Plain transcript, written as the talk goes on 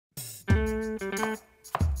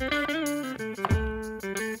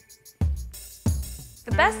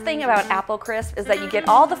best thing about apple crisp is that you get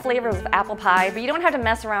all the flavors of apple pie, but you don't have to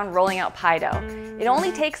mess around rolling out pie dough. It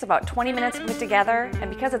only takes about 20 minutes to put together, and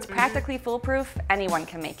because it's practically foolproof, anyone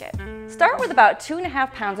can make it. Start with about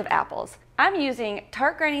 2.5 pounds of apples. I'm using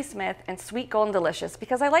Tart Granny Smith and Sweet Golden Delicious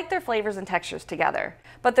because I like their flavors and textures together.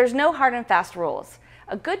 But there's no hard and fast rules.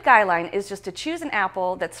 A good guideline is just to choose an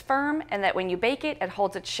apple that's firm and that when you bake it, it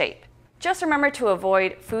holds its shape. Just remember to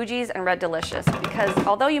avoid Fuji's and Red Delicious because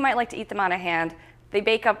although you might like to eat them on a hand, they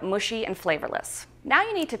bake up mushy and flavorless. Now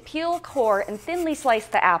you need to peel, core, and thinly slice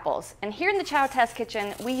the apples. And here in the CHOW Test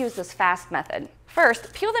Kitchen, we use this fast method.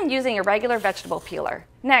 First, peel them using a regular vegetable peeler.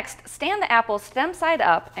 Next, stand the apple stem side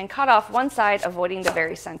up and cut off one side, avoiding the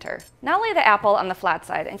very center. Now lay the apple on the flat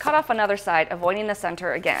side and cut off another side, avoiding the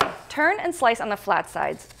center again. Turn and slice on the flat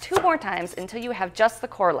sides 2 more times until you have just the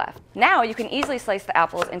core left. Now you can easily slice the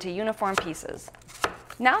apples into uniform pieces.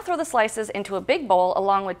 Now throw the slices into a big bowl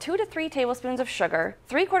along with 2 to 3 tablespoons of sugar,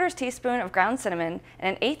 3/4 teaspoon of ground cinnamon,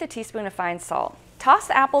 and 1/8 teaspoon of fine salt. Toss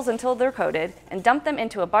the apples until they're coated and dump them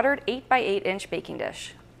into a buttered 8 by 8 inch baking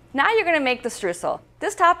dish. Now you're going to make the streusel.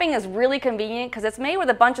 This topping is really convenient because it's made with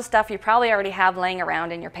a bunch of stuff you probably already have laying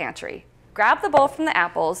around in your pantry. Grab the bowl from the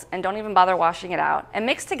apples and don't even bother washing it out and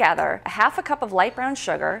mix together 1/2 cup of light brown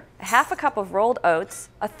sugar, 1/2 cup of rolled oats,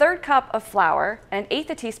 1/3 cup of flour, and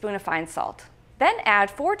 1/8 teaspoon of fine salt. Then add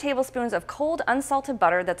 4 tablespoons of cold unsalted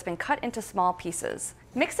butter that's been cut into small pieces.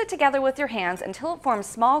 Mix it together with your hands until it forms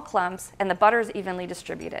small clumps and the butter is evenly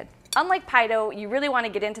distributed. Unlike pie dough, you really want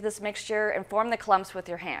to get into this mixture and form the clumps with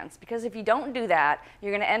your hands, because if you don't do that,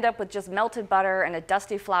 you're going to end up with just melted butter and a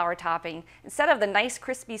dusty flour topping instead of the nice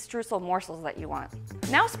crispy streusel morsels that you want.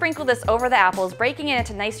 Now sprinkle this over the apples, breaking it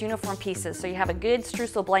into nice uniform pieces so you have a good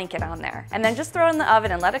streusel blanket on there. And then just throw it in the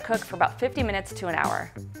oven and let it cook for about 50 minutes to an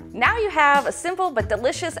hour. Now you have a simple but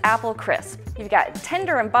delicious apple crisp. You've got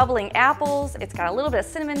tender and bubbling apples, it's got a little bit of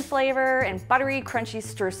cinnamon flavor, and buttery, crunchy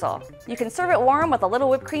streusel. You can serve it warm with a little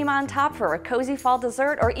whipped cream on top for a cozy fall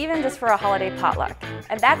dessert or even just for a holiday potluck.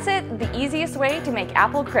 And that's it, the easiest way to make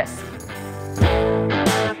apple crisp.